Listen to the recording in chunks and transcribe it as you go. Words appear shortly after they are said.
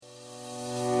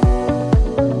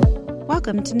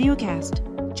Welcome to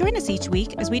Neocast. Join us each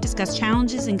week as we discuss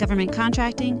challenges in government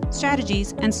contracting,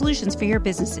 strategies, and solutions for your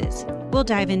businesses. We'll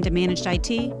dive into managed IT,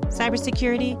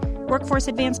 cybersecurity, workforce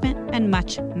advancement, and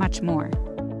much, much more.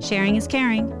 Sharing is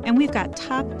caring, and we've got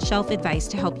top shelf advice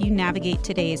to help you navigate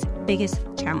today's biggest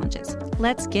challenges.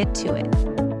 Let's get to it.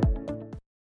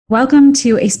 Welcome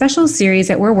to a special series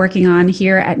that we're working on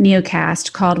here at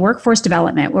Neocast called Workforce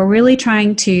Development. We're really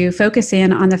trying to focus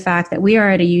in on the fact that we are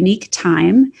at a unique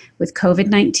time with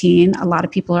COVID-19. A lot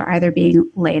of people are either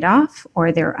being laid off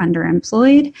or they're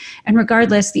underemployed. And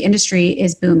regardless, the industry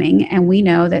is booming. And we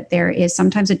know that there is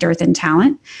sometimes a dearth in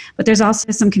talent, but there's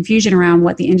also some confusion around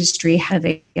what the industry has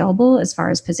available as far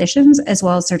as positions, as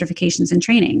well as certifications and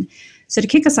training. So to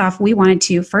kick us off, we wanted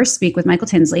to first speak with Michael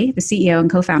Tinsley, the CEO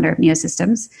and co-founder of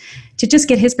Neosystems, to just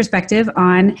get his perspective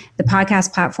on the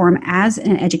podcast platform as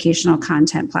an educational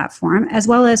content platform, as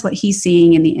well as what he's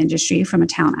seeing in the industry from a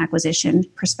talent acquisition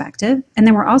perspective. And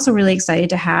then we're also really excited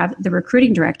to have the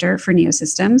recruiting director for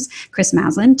Neosystems, Chris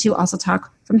Maslin, to also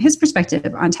talk from his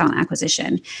perspective on talent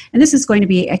acquisition. And this is going to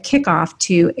be a kickoff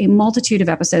to a multitude of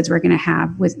episodes we're going to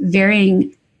have with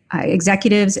varying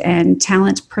executives and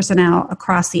talent personnel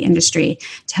across the industry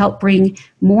to help bring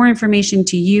more information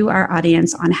to you, our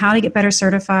audience, on how to get better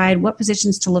certified, what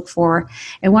positions to look for,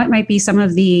 and what might be some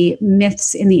of the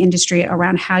myths in the industry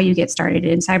around how you get started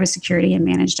in cybersecurity and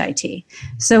managed IT.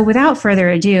 So without further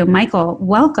ado, Michael,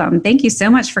 welcome. Thank you so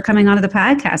much for coming onto the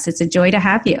podcast. It's a joy to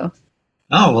have you.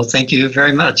 Oh, well, thank you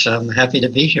very much. I'm happy to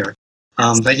be here.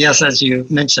 But yes, as you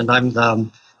mentioned, I'm the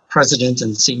president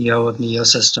and CEO of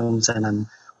Neosystems, and I'm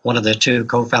one of the two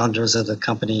co-founders of the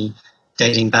company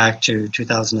dating back to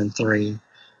 2003.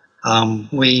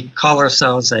 We call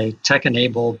ourselves a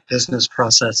tech-enabled business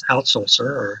process outsourcer,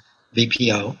 or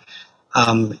BPO.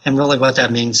 And really what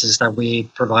that means is that we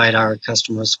provide our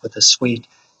customers with a suite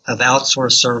of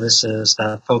outsourced services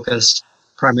that focus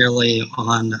primarily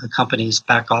on a company's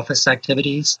back office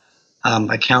activities,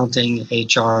 accounting,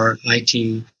 HR,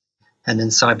 IT, and then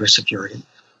cybersecurity.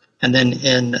 And then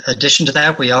in addition to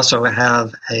that, we also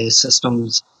have a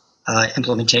systems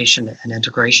implementation and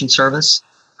integration service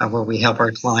where we help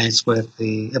our clients with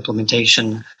the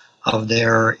implementation of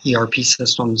their ERP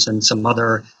systems and some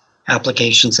other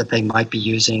applications that they might be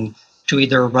using to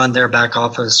either run their back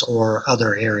office or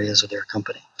other areas of their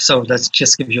company. So that's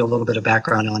just give you a little bit of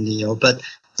background on Neo. But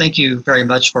thank you very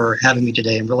much for having me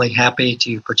today. I'm really happy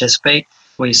to participate.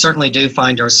 We certainly do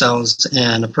find ourselves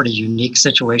in a pretty unique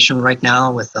situation right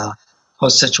now with the whole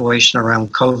situation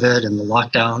around COVID and the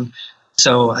lockdown.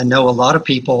 So I know a lot of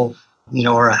people,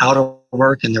 are out of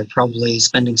work and they're probably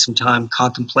spending some time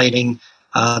contemplating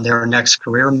their next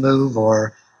career move,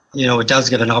 or, it does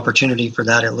give an opportunity for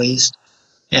that at least.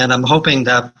 And I'm hoping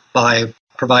that by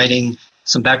providing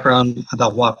some background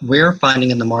about what we're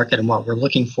finding in the market and what we're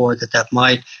looking for, that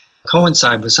might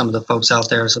coincide with some of the folks out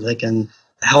there so they can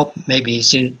help maybe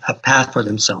see a path for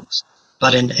themselves.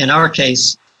 But in our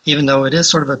case, even though it is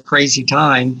sort of a crazy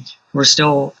time, we're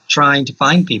still trying to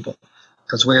find people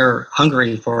because we're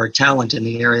hungry for talent in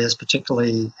the areas,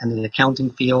 particularly in the accounting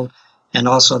field and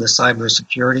also the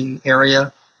cybersecurity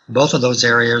area. Both of those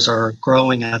areas are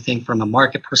growing, I think, from a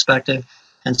market perspective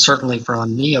and certainly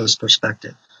from Neo's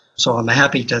perspective. So I'm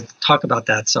happy to talk about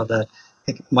that so that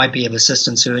it might be of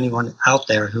assistance to anyone out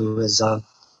there who is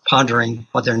pondering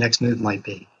what their next move might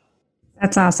be.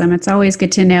 That's awesome. It's always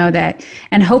good to know that,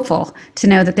 and hopeful to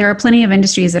know that there are plenty of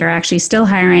industries that are actually still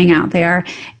hiring out there,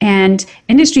 and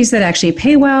industries that actually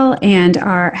pay well and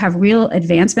have real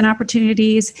advancement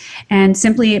opportunities. And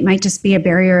simply, it might just be a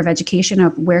barrier of education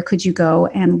of where could you go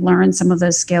and learn some of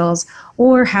those skills,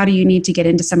 or how do you need to get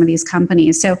into some of these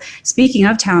companies. So speaking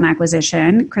of talent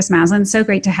acquisition, Chris Maslin, so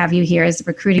great to have you here as the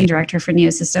recruiting director for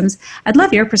Neosystems. I'd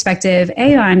love your perspective,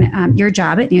 on your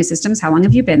job at Neosystems. How long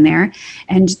have you been there?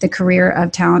 And the career of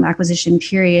talent acquisition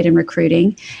period and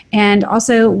recruiting, and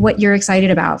also what you're excited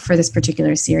about for this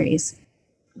particular series.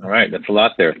 All right, that's a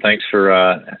lot there. Thanks for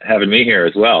having me here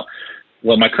as well.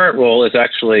 Well, my current role is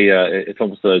actually, it's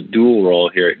almost a dual role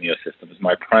here at Neosystems.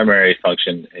 My primary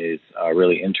function is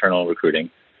really internal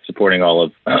recruiting, supporting all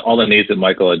the needs that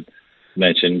Michael had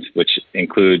mentioned, which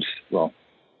includes, all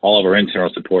of our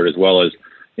internal support as well as,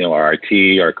 our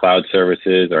IT, our cloud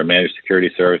services, our managed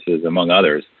security services, among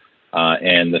others.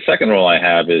 And the second role I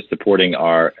have is supporting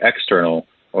our external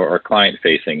or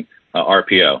client-facing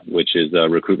RPO, which is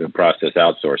recruitment process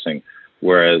outsourcing,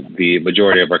 whereas the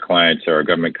majority of our clients are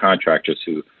government contractors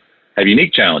who have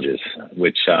unique challenges,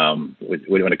 which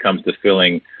when it comes to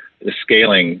scaling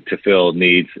to fill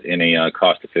needs in a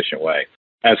cost-efficient way.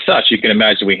 As such, you can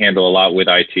imagine we handle a lot with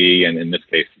IT, and in this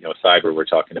case, cyber we're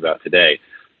talking about today.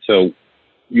 So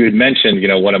you had mentioned,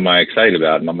 what am I excited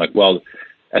about? And I'm like, well,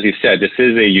 as you said, this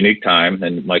is a unique time,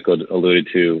 and Michael alluded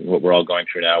to what we're all going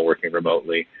through now, working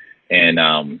remotely.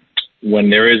 And when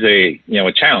there is a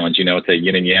challenge, it's a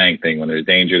yin and yang thing. When there's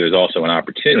danger, there's also an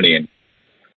opportunity. And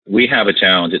we have a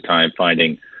challenge at times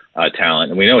finding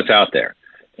talent, and we know it's out there.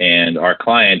 And our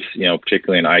clients,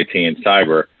 particularly in IT and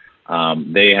cyber,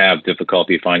 they have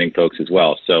difficulty finding folks as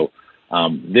well. So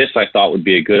this, I thought, would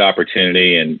be a good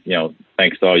opportunity. And,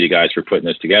 thanks to all you guys for putting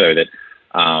this together, that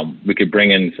we could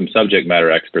bring in some subject matter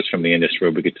experts from the industry.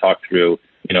 We could talk through,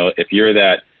 if you're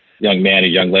that young man or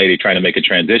young lady trying to make a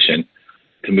transition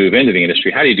to move into the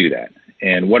industry, how do you do that?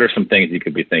 And what are some things you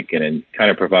could be thinking, and kind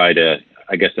of provide an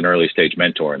early stage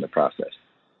mentor in the process?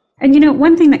 And,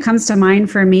 one thing that comes to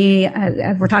mind for me,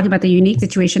 as we're talking about the unique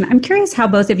situation, I'm curious how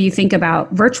both of you think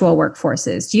about virtual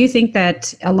workforces. Do you think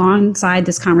that alongside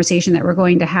this conversation that we're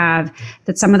going to have,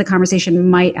 that some of the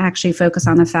conversation might actually focus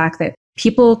on the fact that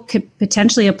people could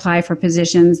potentially apply for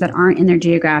positions that aren't in their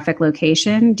geographic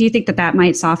location? Do you think that that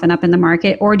might soften up in the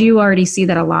market, or do you already see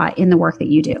that a lot in the work that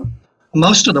you do?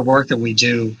 Most of the work that we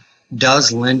do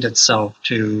does lend itself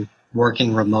to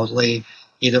working remotely,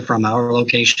 either from our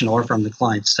location or from the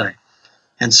client site.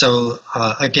 And so,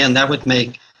 again, that would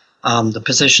make the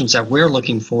positions that we're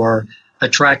looking for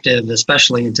attractive,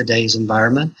 especially in today's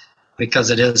environment, because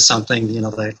it is something,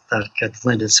 that could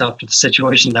lend itself to the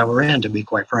situation that we're in, to be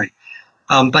quite frank.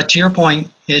 But to your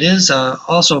point, it is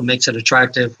also makes it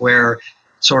attractive where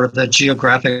sort of the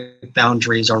geographic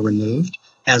boundaries are removed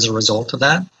as a result of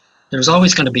that. There's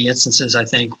always going to be instances, I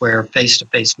think, where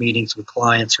face-to-face meetings with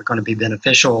clients are going to be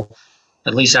beneficial,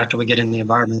 at least after we get in the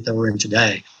environment that we're in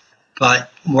today.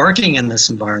 But working in this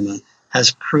environment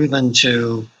has proven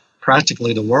to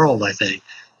practically the world, I think,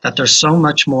 that there's so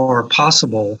much more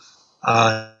possible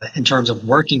in terms of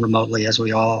working remotely as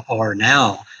we all are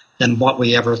now than what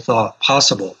we ever thought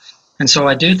possible. And so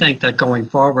I do think that going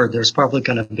forward, there's probably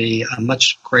going to be a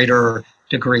much greater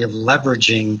degree of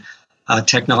leveraging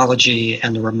technology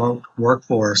and the remote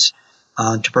workforce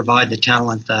to provide the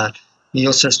talent that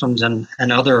Neosystems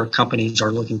and other companies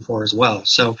are looking for as well.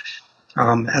 So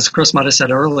as Chris might have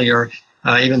said earlier,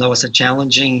 even though it's a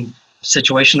challenging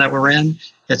situation that we're in,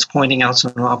 it's pointing out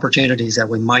some opportunities that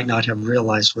we might not have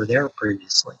realized were there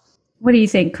previously. What do you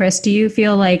think, Chris? Do you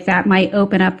feel like that might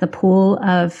open up the pool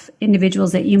of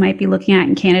individuals that you might be looking at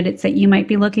and candidates that you might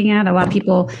be looking at? A lot of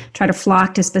people try to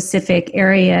flock to specific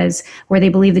areas where they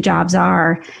believe the jobs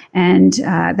are, and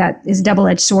that is a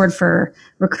double-edged sword for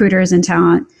recruiters and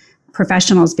talent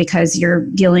professionals, because you're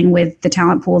dealing with the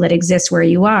talent pool that exists where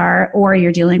you are, or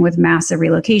you're dealing with massive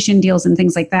relocation deals and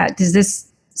things like that. Does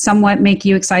this somewhat make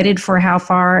you excited for how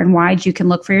far and wide you can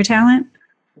look for your talent?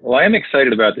 Well, I am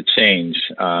excited about the change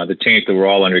that we're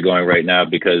all undergoing right now,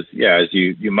 because, as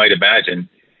you might imagine,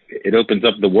 it opens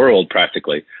up the world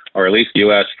practically, or at least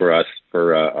U.S. for us,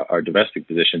 for our domestic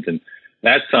positions. And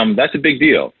that's a big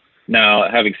deal. Now,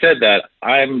 having said that,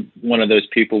 I'm one of those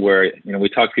people where, we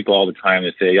talk to people all the time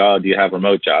that say, do you have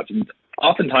remote jobs? And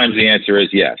oftentimes the answer is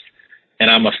yes. And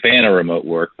I'm a fan of remote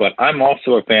work, but I'm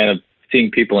also a fan of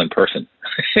seeing people in person.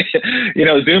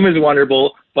 Zoom is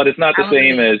wonderful, but it's not the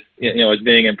same as, as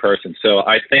being in person. So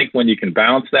I think when you can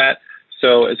balance that,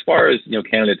 so as far as,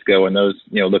 candidates go and those,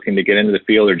 looking to get into the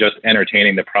field or just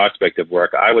entertaining the prospect of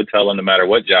work, I would tell them no matter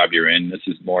what job you're in, this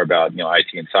is more about, IT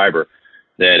and cyber,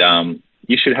 that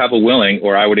you should have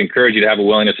I would encourage you to have a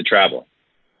willingness to travel,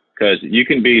 because you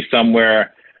can be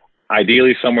somewhere,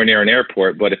 ideally somewhere near an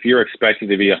airport, but if you're expected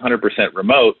to be 100%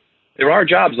 remote, there are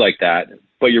jobs like that,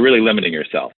 but you're really limiting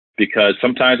yourself, because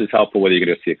sometimes it's helpful whether you're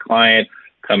going to see a client,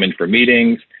 come in for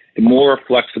meetings. The more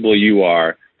flexible you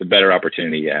are, the better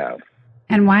opportunity you have.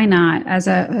 And why not? As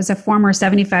a former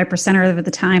 75% of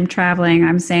the time traveling,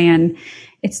 I'm saying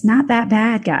it's not that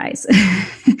bad, guys.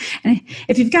 And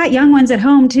if you've got young ones at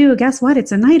home too, guess what?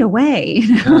 It's a night away.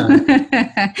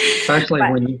 Especially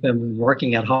when you've been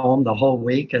working at home the whole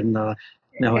week, and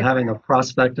having a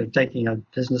prospect of taking a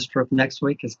business trip next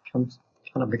week is kind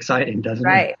of exciting, doesn't it?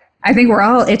 Right. I think we're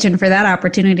all itching for that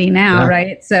opportunity now,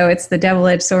 right? So it's the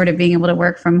double-edged sword of being able to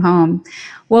work from home.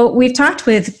 Well, we've talked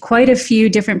with quite a few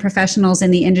different professionals in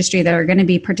the industry that are going to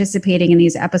be participating in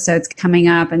these episodes coming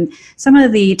up. And some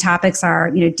of the topics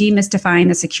are, demystifying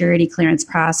the security clearance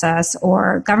process,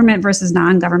 or government versus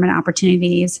non-government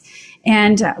opportunities.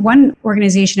 And one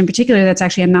organization in particular that's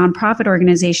actually a nonprofit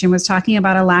organization was talking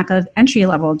about a lack of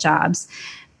entry-level jobs.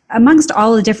 Amongst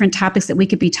all the different topics that we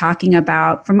could be talking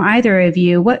about, from either of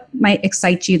you, what might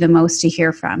excite you the most to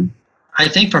hear from? I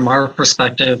think from our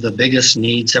perspective, the biggest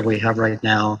needs that we have right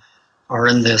now are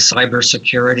in the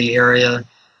cybersecurity area,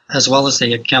 as well as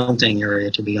the accounting area,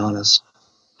 to be honest.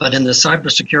 But in the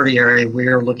cybersecurity area, we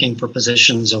are looking for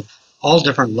positions of all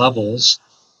different levels.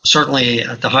 Certainly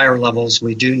at the higher levels,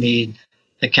 we do need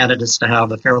the candidates to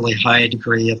have a fairly high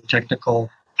degree of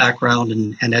technical background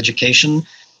and education.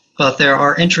 But there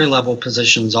are entry-level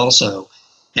positions also.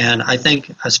 And I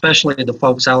think especially the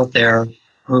folks out there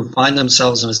who find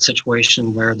themselves in a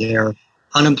situation where they're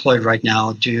unemployed right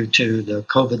now due to the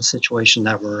COVID situation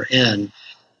that we're in,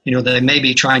 they may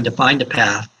be trying to find a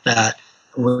path that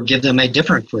will give them a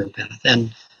different career path.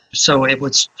 And so it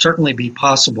would certainly be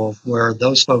possible where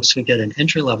those folks could get an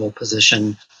entry-level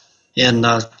position in,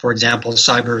 for example,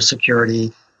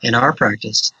 cybersecurity in our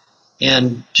practice,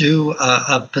 and do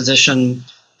a position,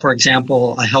 for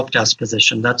example, a help desk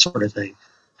position, that sort of thing.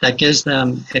 That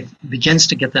it begins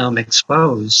to get them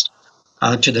exposed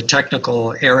to the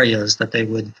technical areas that they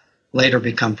would later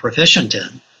become proficient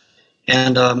in.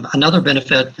 And another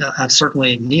benefit,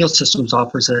 certainly Neosystems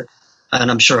offers it, and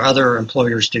I'm sure other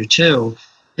employers do too,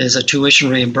 is a tuition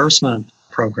reimbursement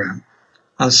program.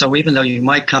 So even though you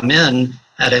might come in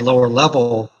at a lower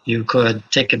level, you could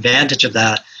take advantage of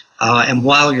that. And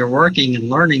while you're working and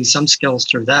learning some skills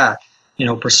through that,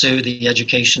 pursue the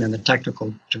education and the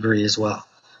technical degree as well.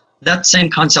 That same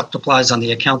concept applies on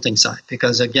the accounting side,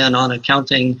 because again, on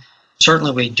accounting,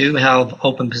 certainly we do have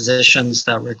open positions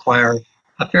that require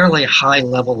a fairly high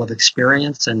level of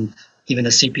experience, and even a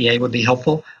CPA would be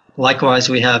helpful. Likewise,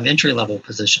 we have entry-level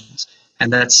positions,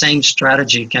 and that same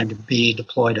strategy can be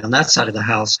deployed on that side of the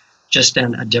house, just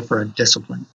in a different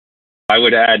discipline. I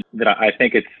would add that I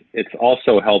think it's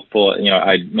also helpful.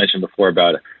 I mentioned before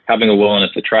about having a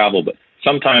willingness to travel, but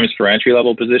sometimes for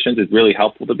entry-level positions, it's really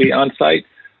helpful to be on site.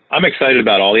 I'm excited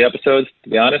about all the episodes, to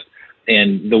be honest.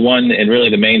 And really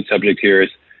the main subject here is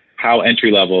how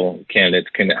entry-level candidates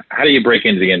how do you break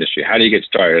into the industry? How do you get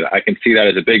started? I can see that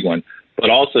as a big one. But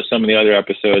also some of the other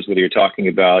episodes, whether you're talking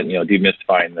about,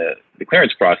 demystifying the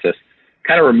clearance process,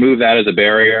 kind of remove that as a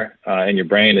barrier in your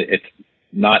brain. It's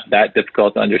not that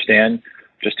difficult to understand.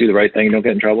 Just do the right thing and don't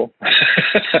get in trouble.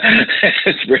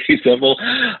 It's pretty simple.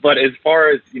 But as far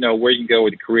as, where you can go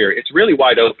with your career, it's really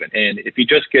wide open. And if you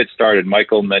just get started,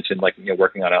 Michael mentioned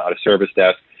working on a service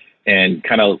desk and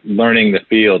kind of learning the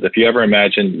field. If you ever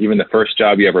imagine even the first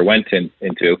job you ever went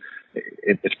into,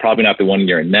 it's probably not the one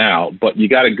you're in now, but you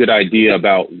got a good idea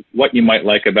about what you might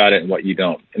like about it and what you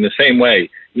don't. In the same way,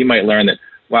 you might learn that,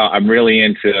 wow, I'm really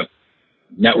into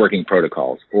networking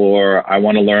protocols, or I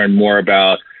want to learn more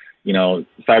about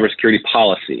cybersecurity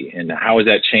policy and how has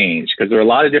that changed? Because there are a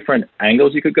lot of different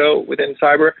angles you could go within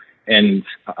cyber. And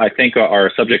I think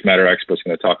our subject matter experts are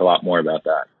going to talk a lot more about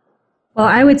that. Well,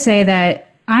 I would say that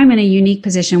I'm in a unique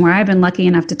position where I've been lucky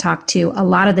enough to talk to a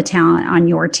lot of the talent on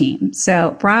your team.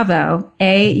 So bravo.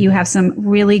 You have some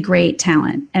really great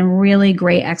talent and really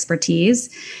great expertise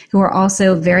who are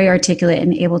also very articulate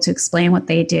and able to explain what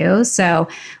they do. So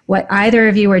what either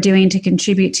of you are doing to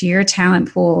contribute to your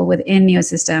talent pool within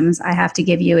Neosystems, I have to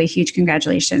give you a huge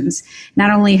congratulations.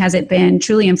 Not only has it been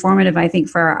truly informative, I think,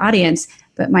 for our audience,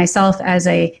 but myself as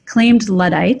a claimed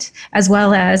Luddite, as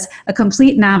well as a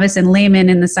complete novice and layman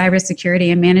in the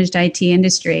cybersecurity and managed IT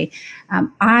industry,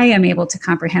 I am able to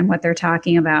comprehend what they're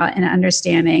talking about and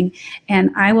understanding.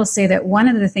 And I will say that one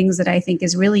of the things that I think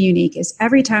is really unique is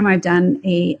every time I've done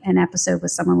an episode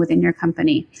with someone within your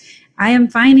company, I am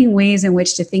finding ways in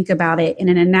which to think about it in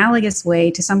an analogous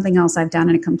way to something else I've done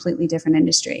in a completely different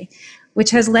industry,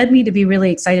 which has led me to be really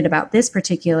excited about this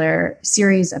particular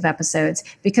series of episodes,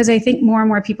 because I think more and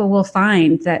more people will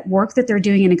find that work that they're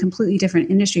doing in a completely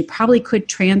different industry probably could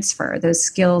transfer. Those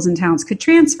skills and talents could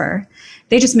transfer.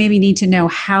 They just maybe need to know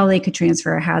how they could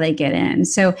transfer or how they get in.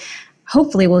 So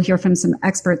hopefully we'll hear from some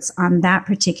experts on that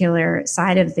particular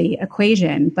side of the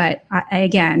equation. But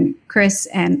again, Chris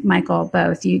and Michael,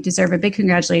 both, you deserve a big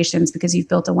congratulations because you've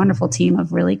built a wonderful team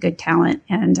of really good talent.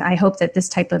 And I hope that this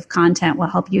type of content will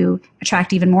help you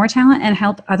attract even more talent and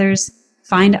help others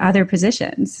find other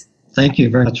positions. Thank you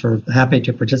very much. We're happy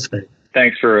to participate.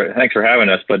 Thanks for having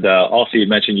us. But also you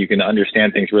mentioned you can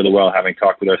understand things really well having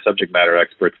talked with our subject matter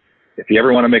experts. If you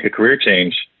ever want to make a career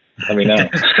change, let me know.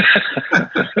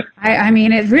 I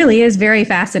mean, it really is very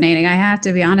fascinating. I have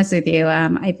to be honest with you.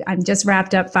 I've just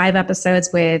wrapped up 5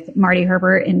 episodes with Marty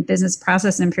Herbert in business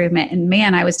process improvement. And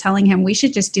man, I was telling him we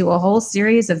should just do a whole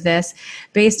series of this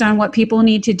based on what people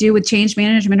need to do with change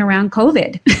management around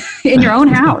COVID in your own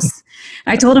house.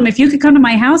 I told him, if you could come to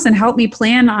my house and help me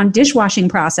plan on dishwashing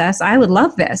process, I would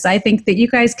love this. I think that you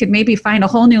guys could maybe find a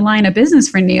whole new line of business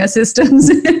for Neosystems,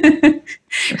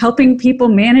 helping people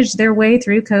manage their way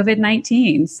through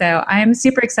COVID-19. So I'm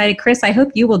super excited. Chris, I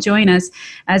hope you will join us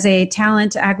as a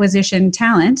talent acquisition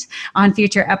talent on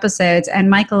future episodes. And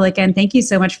Michael, again, thank you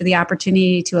so much for the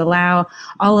opportunity to allow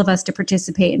all of us to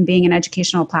participate in being an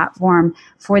educational platform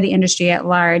for the industry at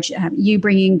large. You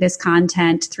bringing this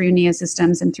content through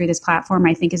Neosystems and through this platform,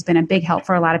 I think, has been a big help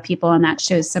for a lot of people, and that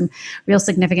shows some real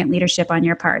significant leadership on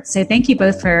your part. So thank you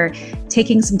both for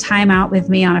taking some time out with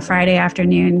me on a Friday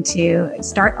afternoon to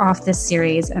start off this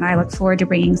series, and I look forward to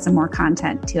bringing some more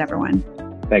content to everyone.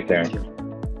 Thanks, Erin.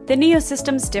 The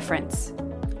Neosystems difference.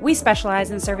 We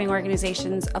specialize in serving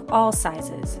organizations of all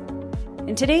sizes.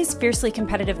 In today's fiercely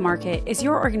competitive market, is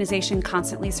your organization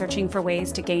constantly searching for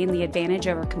ways to gain the advantage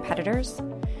over competitors?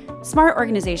 Smart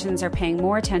organizations are paying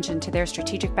more attention to their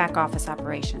strategic back office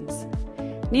operations.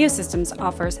 Neosystems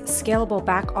offers scalable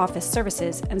back office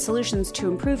services and solutions to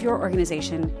improve your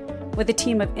organization with a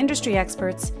team of industry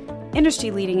experts,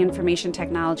 industry-leading information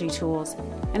technology tools,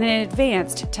 and an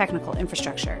advanced technical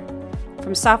infrastructure.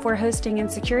 From software hosting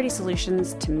and security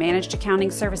solutions to managed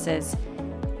accounting services,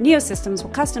 Neosystems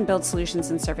will custom build solutions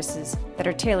and services that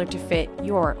are tailored to fit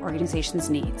your organization's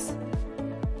needs.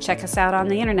 Check us out on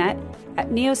the internet at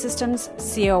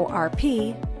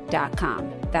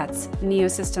neosystemscorp.com. That's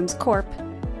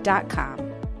neosystemscorp.com.